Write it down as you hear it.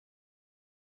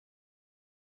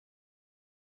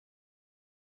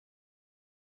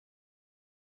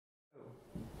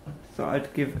thought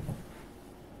I'd give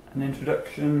an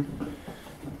introduction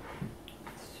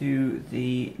to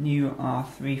the new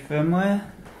R3 firmware.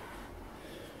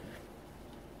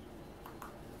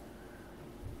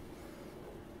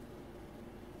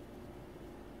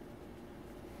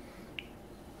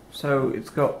 So it's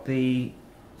got the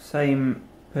same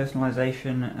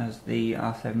personalisation as the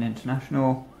R7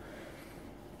 International.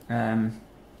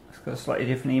 It's got a slightly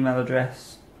different email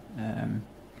address.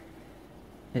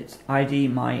 It's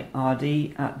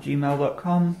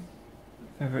idmyrd@gmail.com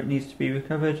if ever it needs to be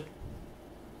recovered.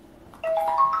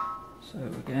 So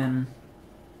again,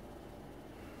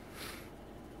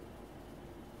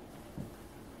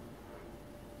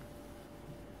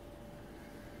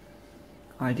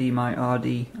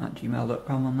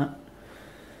 idmyrd@gmail.com on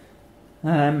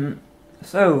that.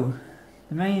 So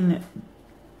the main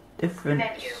difference.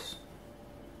 Menu.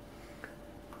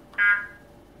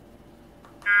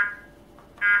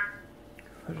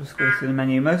 I'll just go through the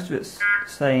menu. Most of it's the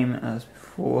same as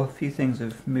before. A few things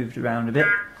have moved around a bit.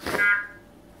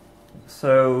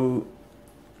 So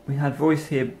we had voice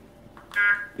here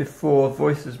before.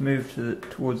 Voice has moved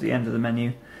towards the end of the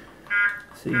menu,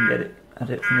 so you can get it at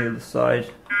it from the other side.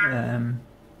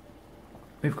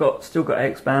 We've still got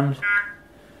X band,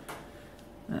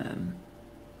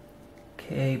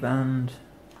 K band.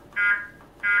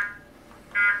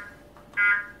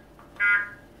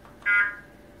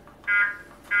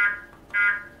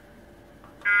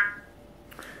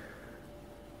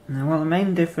 Now, well, the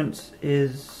main difference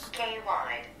is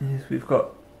K-wide. We've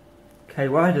got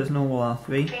K-wide as normal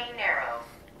R3. K-narrow.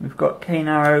 We've got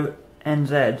K-narrow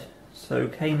NZ. So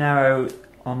K-narrow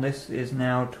on this is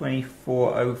now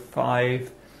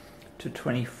 2405 to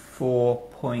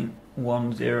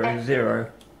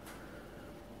 24.100.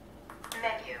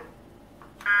 Menu.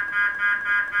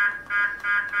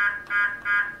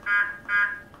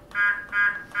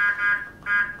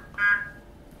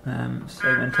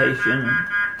 Segmentation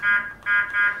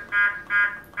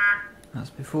as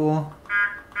before.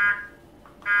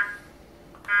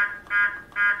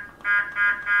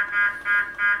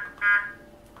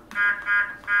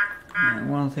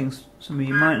 One of the things some of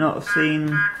you might not have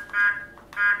seen,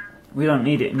 we don't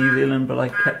need it in New Zealand, but I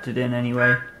kept it in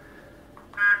anyway,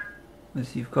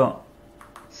 is you've got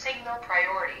Signal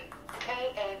priority.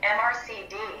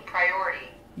 K8MRCD priority.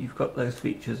 You've got those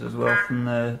features as well from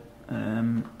the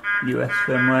US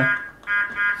firmware.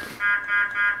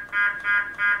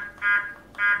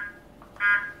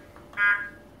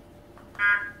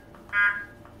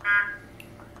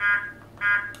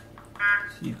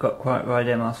 So you've got quite wide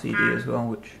MRCD as well,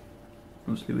 which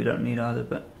obviously we don't need either,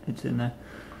 but it's in there.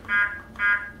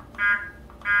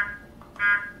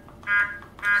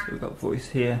 So we've got voice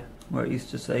here, where it used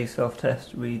to say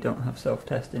self-test. We don't have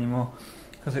self-test anymore,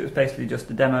 because it was basically just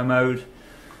a demo mode.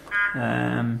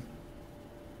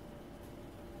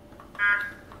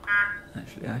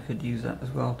 Actually, I could use that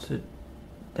as well to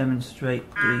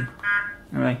demonstrate the...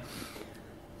 Anyway,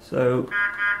 so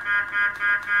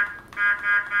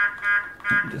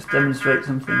just demonstrate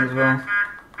something as well.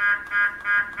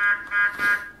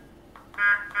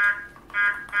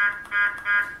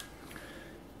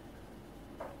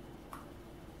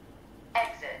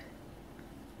 Exit.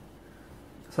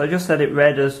 So I just said it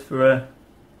read as for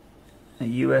a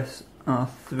US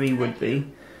R3 would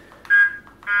be.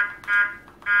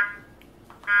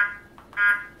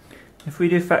 If we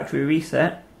do factory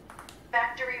reset,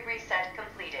 Factory reset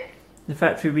completed. the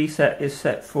factory reset is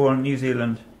set for New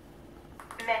Zealand.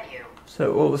 Menu.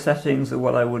 So all the settings are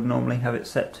what I would normally have it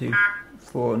set to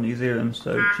for New Zealand.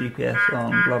 So GPS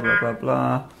on, blah blah blah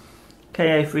blah.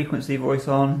 KA frequency voice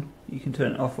on. You can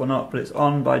turn it off or not, but it's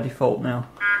on by default now.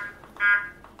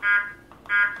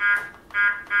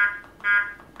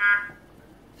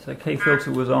 So K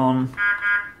filter was on.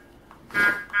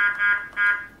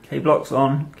 K block's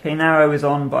on. K narrow is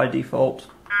on by default.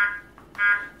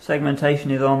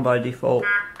 Segmentation is on by default,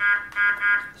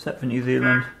 set for New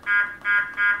Zealand.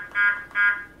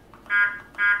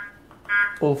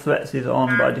 All threats is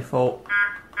on by default.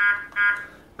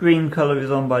 Green colour is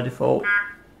on by default.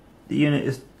 The unit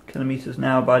is kilometres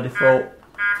now by default.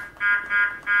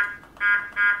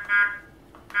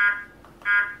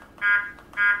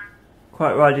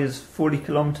 Quite right is 40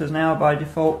 kilometres now by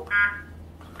default.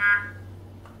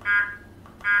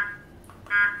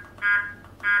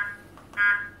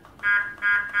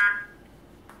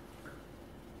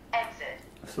 Exit.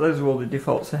 So those are all the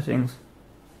default settings.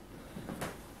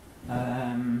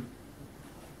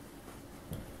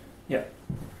 Yeah.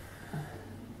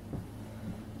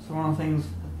 So one of the things,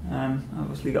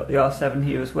 obviously got the R7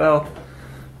 here as well.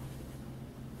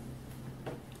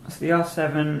 the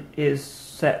R7 is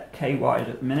set K wide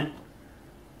at the minute.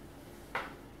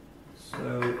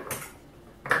 So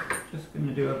just going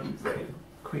to do a very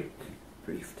quick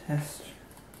brief test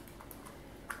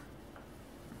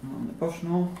on the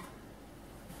Bushnell.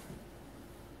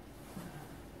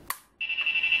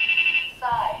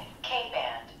 Side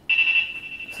K-band.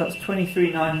 So that's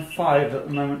 2395 at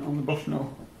the moment on the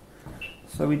Bushnell.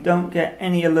 So we don't get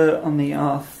any alert on the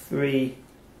R3.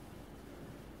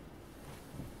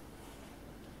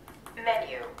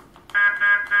 Menu.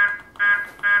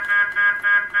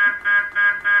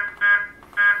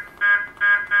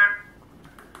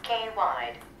 K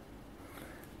wide.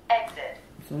 Exit.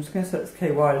 So I'm just going to set this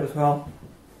K wide as well.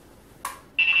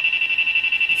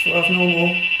 So as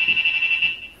normal,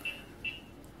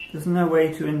 there's no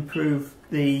way to improve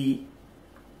the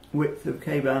width of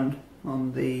K-band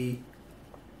on the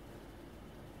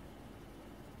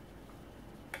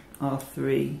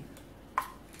R3.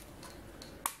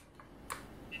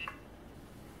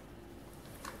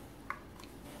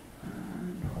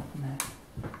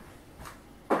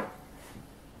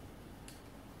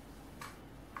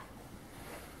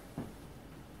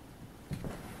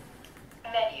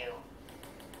 Menu.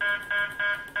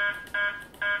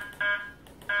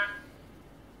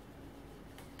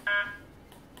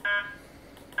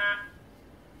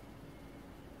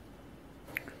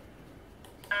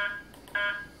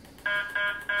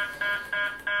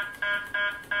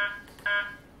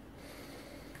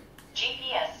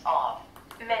 GPS off.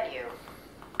 Menu.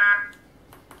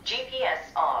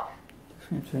 GPS off. Just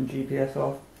going to turn GPS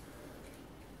off.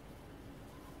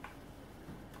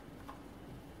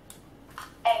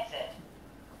 Exit.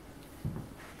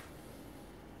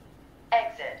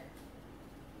 Exit.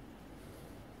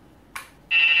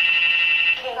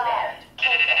 K-band.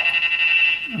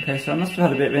 K-band. Okay, so I must have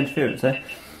had a bit of interference there.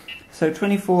 So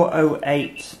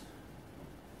 2408,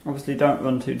 obviously don't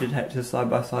run two detectors side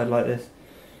by side like this.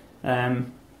 So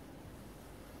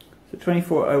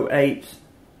 2408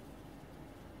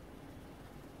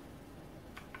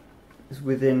 is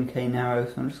within K narrow,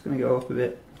 so I'm just going to go up a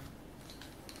bit.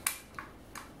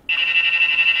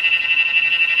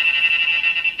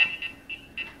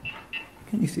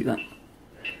 Can you see that?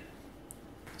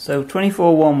 So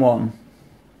 2411.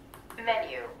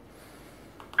 Menu.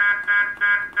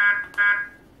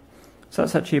 So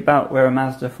that's actually about where a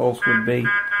Mazda false would be.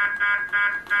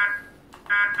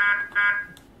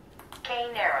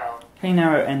 K narrow. K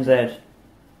narrow NZ.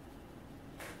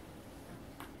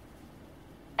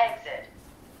 Exit.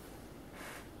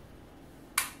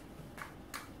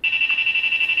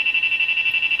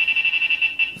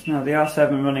 So now the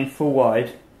R7 running full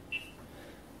wide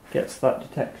gets that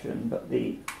detection, but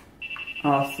the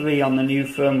R3 on the new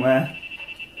firmware,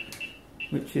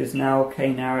 which is now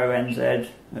K narrow NZ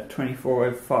at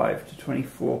 2405 to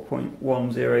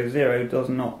 24.100, does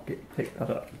not pick that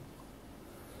up.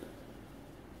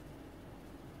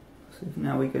 So if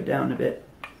now we go down a bit.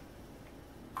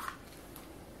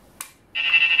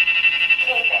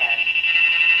 K-band.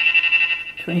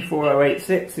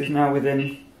 24086 is now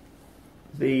within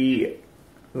the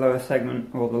lower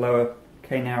segment, or the lower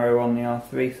K narrow on the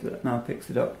R3, so that now picks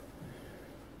it up.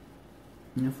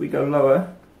 And if we go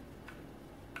lower,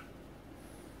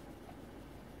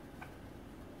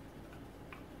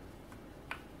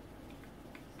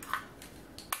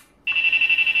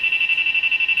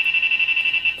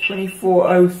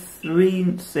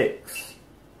 (24.036).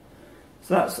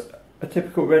 So that's a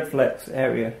typical redflex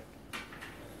area.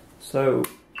 So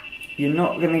you're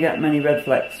not going to get many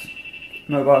redflex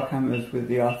mobile cameras with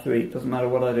the R3. It doesn't matter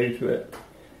what I do to it.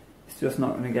 It's just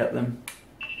not going to get them.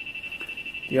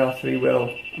 The R3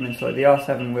 will. Sorry, the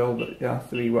R7 will, but the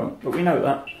R3 won't. But we know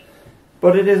that.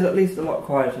 But it is at least a lot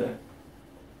quieter.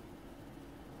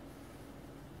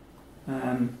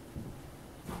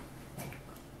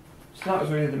 So that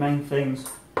was really the main things.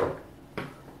 So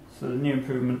the new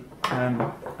improvement.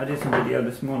 I did some video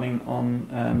this morning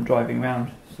on driving around,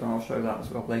 so I'll show that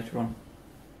as well later on.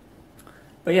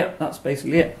 But yeah, that's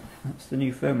basically it. That's the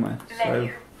new firmware. So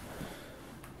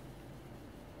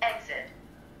Exit.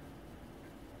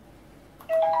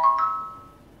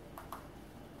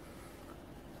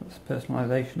 that's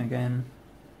personalisation again.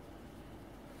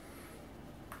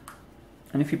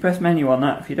 And if you press menu on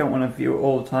that, if you don't want to view it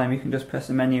all the time, you can just press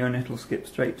the menu and it'll skip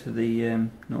straight to the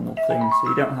normal thing. So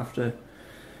you don't have to.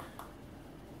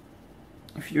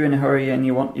 If you're in a hurry and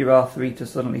you want your R3 to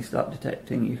suddenly start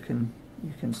detecting, you can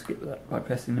skip that by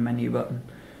pressing the menu button.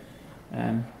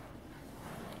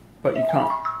 But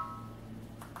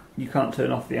you can't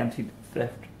turn off the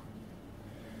anti-theft.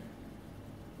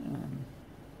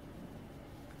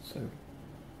 So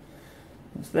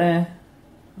it's there.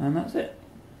 And that's it.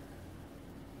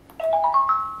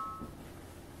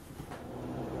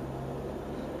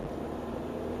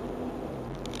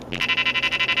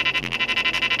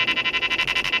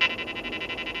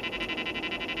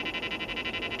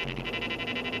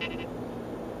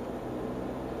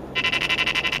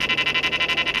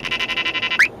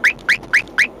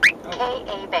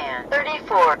 KA band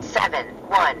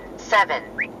 34717.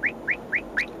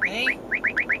 Hey?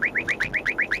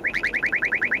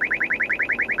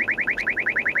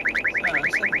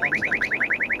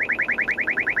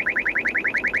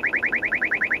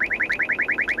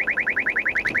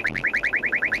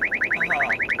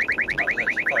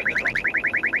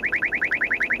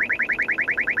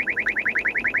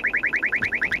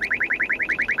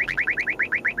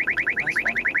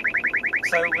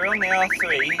 So we're on the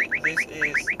R3. This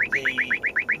is the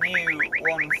new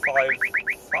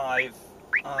 155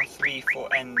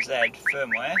 R3forNZ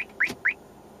firmware.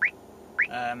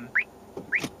 I'm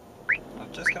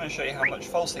just going to show you how much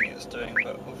falsing it's doing,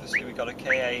 but obviously we've got a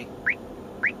good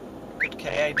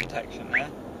KA detection there.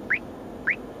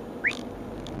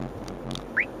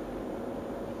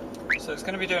 So it's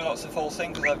going to be doing lots of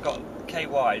falsing because I've got K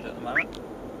wide at the moment.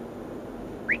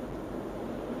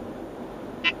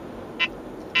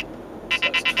 So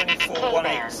that's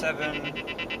 24187,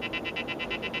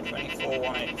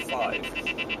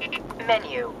 24185.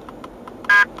 Menu.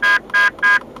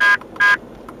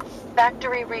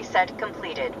 Factory reset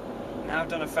completed. Now I've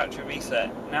done a factory reset.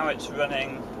 Now it's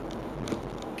running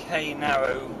K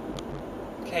narrow,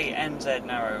 KNZ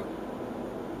narrow.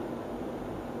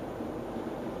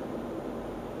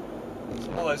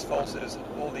 So all those falses,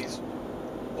 all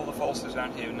the falses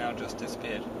around here have now just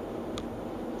disappeared.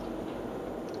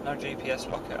 No GPS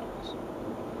lockouts.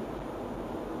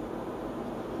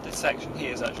 This section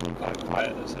here is actually quite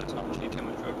quiet, so it's not actually too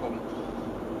much of a problem.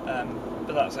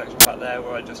 But that section back there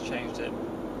where I just changed it,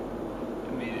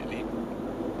 immediately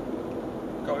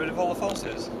got rid of all the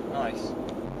falses. Nice.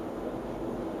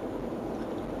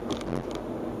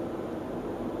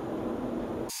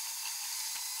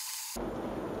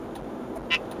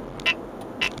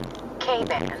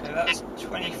 K-band. So that's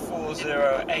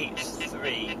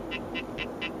 24083.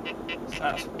 So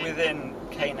that's within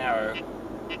K narrow,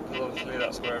 because obviously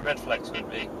that's where a redflex would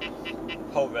be.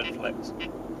 Whole redflex,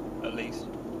 at least.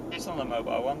 Some of the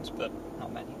mobile ones, but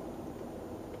not many.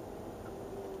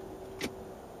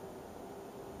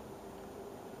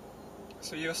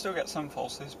 So you'll still get some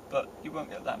falses, but you won't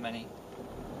get that many.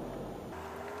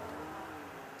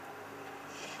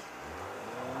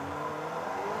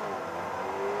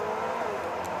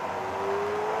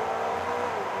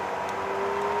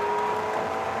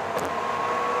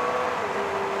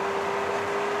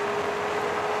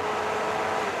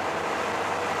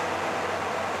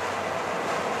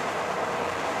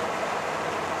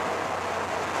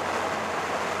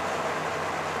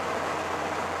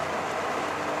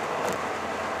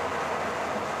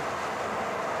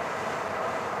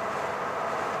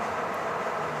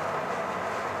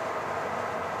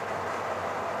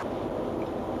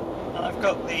 I've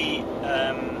got the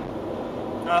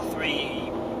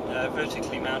R3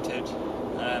 vertically mounted.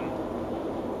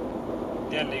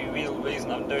 The only real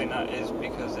reason I'm doing that is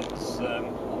because it's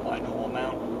on my normal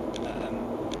mount.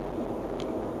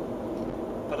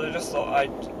 But I just thought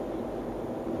I'd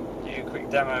do a quick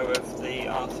demo of the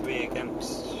R3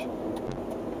 against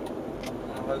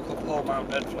our local pole mount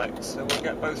redflex. So we'll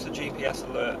get both the GPS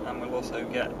alert and we'll also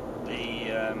get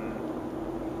the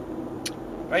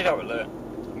radar alert,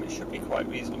 which should be quite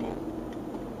reasonable.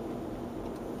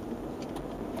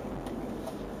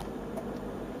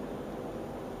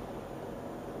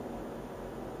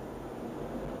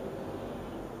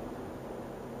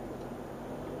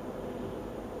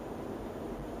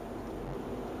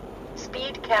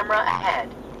 Speed camera ahead.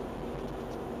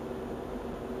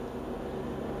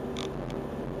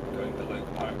 Going below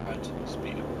car, I had to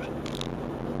speed up a bit.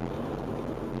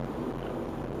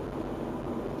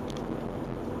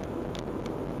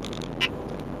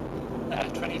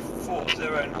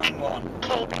 24091.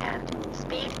 K-band.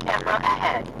 Speed camera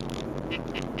ahead.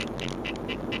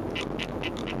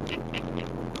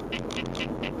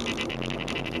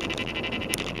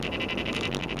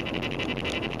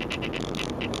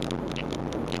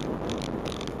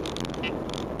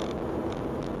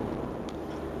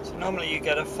 So normally you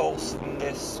get a false from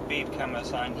this speed camera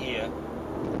sign here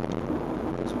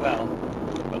as well,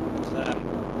 but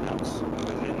that's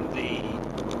within the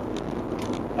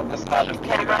upper part of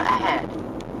Camera camera. ahead.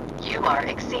 You are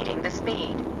exceeding the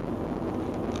speed.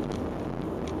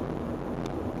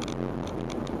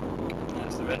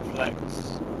 That's the red flex.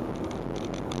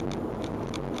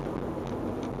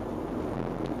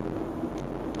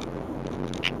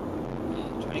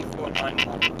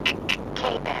 9.1.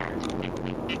 K-band.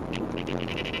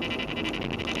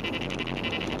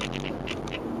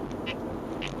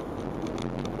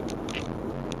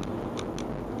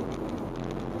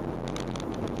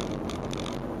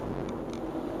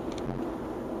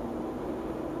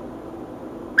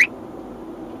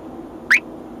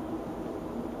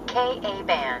 KA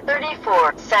band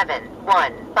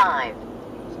 34715.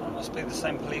 So that must be the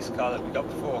same police car that we got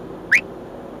before.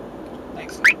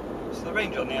 Excellent. So the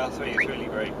range on the R3 is really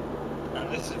great. And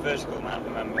this is vertical mount,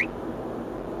 remember.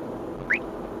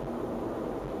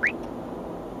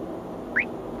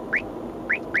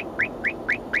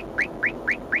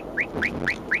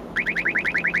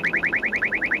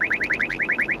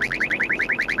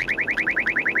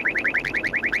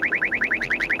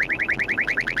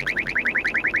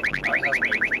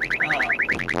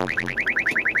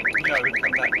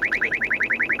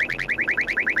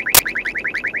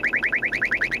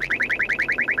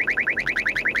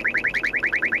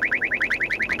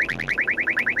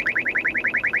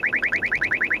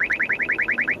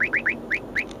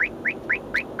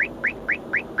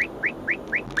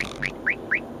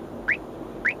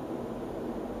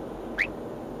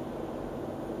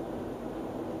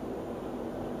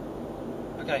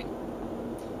 Okay,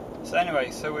 so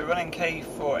anyway, so we're running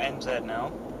K4NZ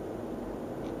now,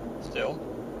 still,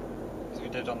 as we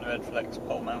did on the redflex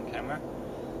pole mount camera,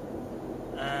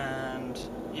 and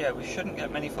yeah, we shouldn't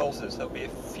get many falses. There'll be a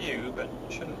few, but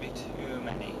shouldn't be too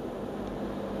many.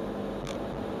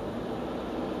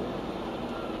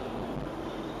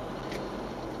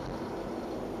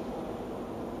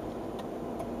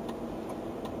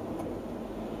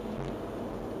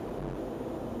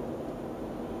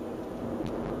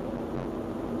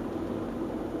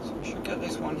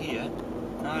 This one here,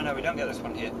 no, we don't get this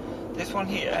one here. This one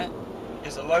here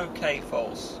is a low K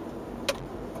false,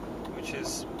 which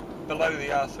is below the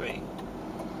R3.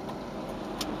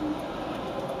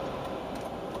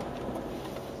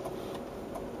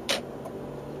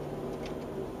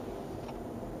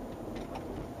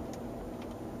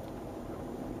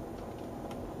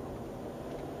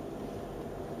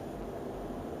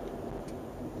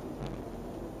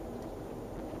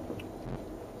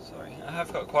 I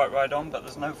have got quite right on, but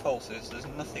there's no falses. There's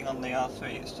nothing on the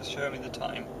R3, it's just showing me the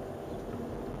time.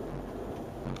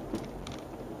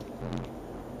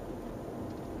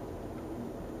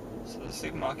 So the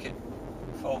supermarket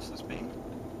false has been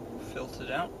filtered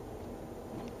out.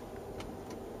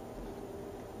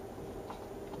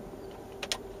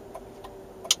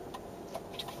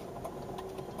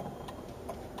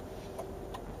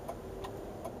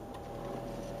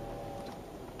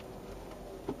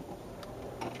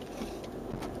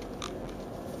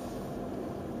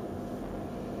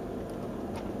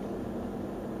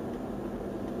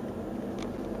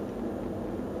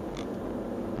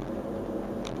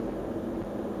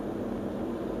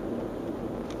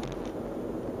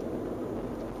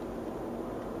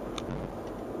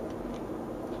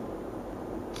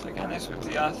 So again, this with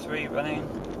the R3 running.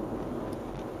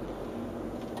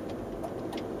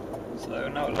 So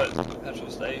no alerts at the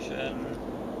petrol station.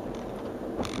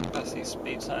 That's these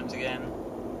speed signs again.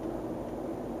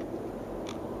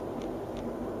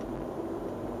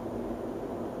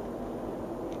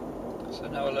 So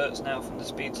no alerts now from the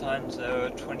speed signs. There were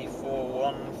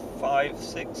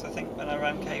 24,156 I think when I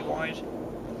ran K wide.